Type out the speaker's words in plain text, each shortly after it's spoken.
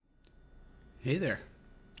Hey there.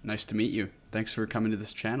 Nice to meet you. Thanks for coming to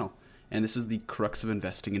this channel. And this is the Crux of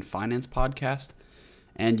Investing in Finance podcast.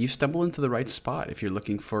 And you stumble into the right spot if you're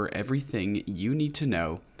looking for everything you need to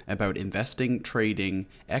know about investing, trading,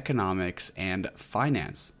 economics, and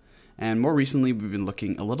finance. And more recently, we've been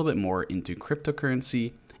looking a little bit more into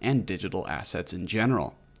cryptocurrency and digital assets in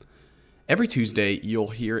general. Every Tuesday, you'll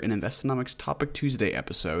hear an Investonomics Topic Tuesday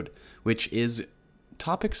episode, which is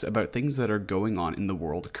topics about things that are going on in the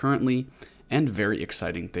world currently and very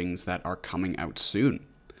exciting things that are coming out soon.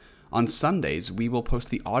 On Sundays, we will post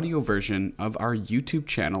the audio version of our YouTube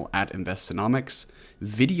channel at Investonomics,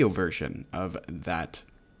 video version of that,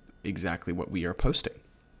 exactly what we are posting.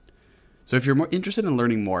 So if you're more interested in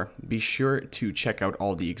learning more, be sure to check out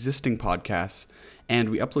all the existing podcasts, and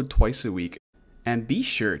we upload twice a week. And be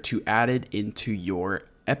sure to add it into your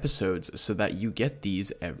episodes so that you get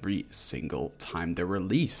these every single time they're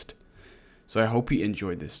released. So I hope you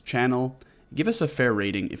enjoyed this channel. Give us a fair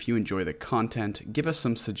rating if you enjoy the content. Give us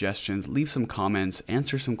some suggestions, leave some comments,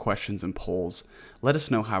 answer some questions and polls. Let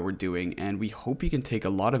us know how we're doing, and we hope you can take a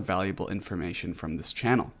lot of valuable information from this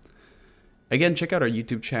channel. Again, check out our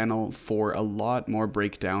YouTube channel for a lot more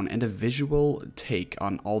breakdown and a visual take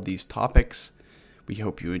on all these topics. We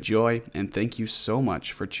hope you enjoy, and thank you so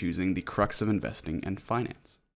much for choosing the Crux of Investing and Finance.